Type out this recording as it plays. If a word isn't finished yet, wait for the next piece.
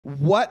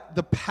what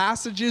the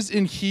passages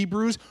in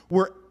Hebrews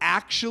were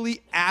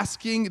actually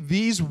asking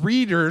these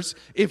readers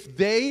if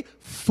they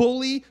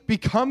fully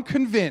become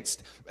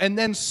convinced and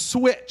then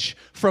switch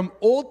from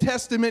Old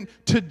Testament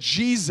to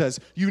Jesus.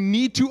 You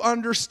need to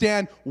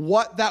understand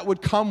what that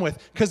would come with,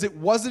 because it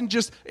wasn't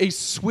just a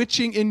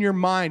switching in your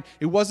mind.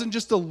 It wasn't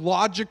just a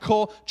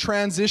logical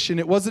transition.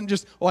 It wasn't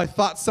just, oh, I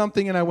thought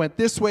something and I went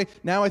this way.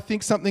 Now I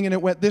think something and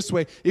it went this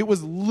way. It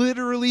was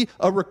literally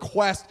a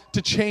request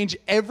to change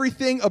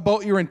everything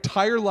about your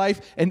entire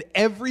life and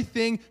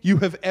everything you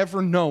have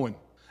ever known.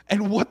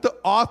 And what the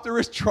author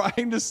is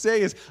trying to say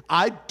is,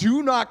 I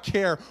do not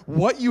care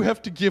what you have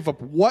to give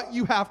up, what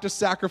you have to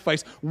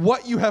sacrifice,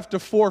 what you have to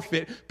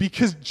forfeit,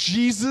 because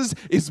Jesus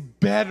is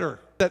better.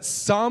 At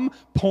some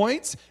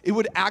points, it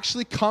would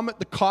actually come at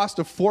the cost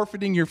of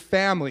forfeiting your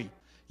family.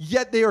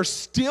 Yet they are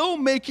still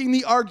making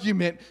the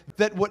argument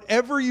that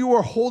whatever you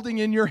are holding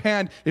in your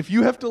hand, if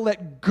you have to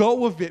let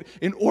go of it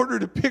in order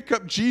to pick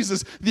up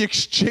Jesus, the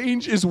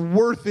exchange is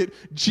worth it.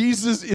 Jesus is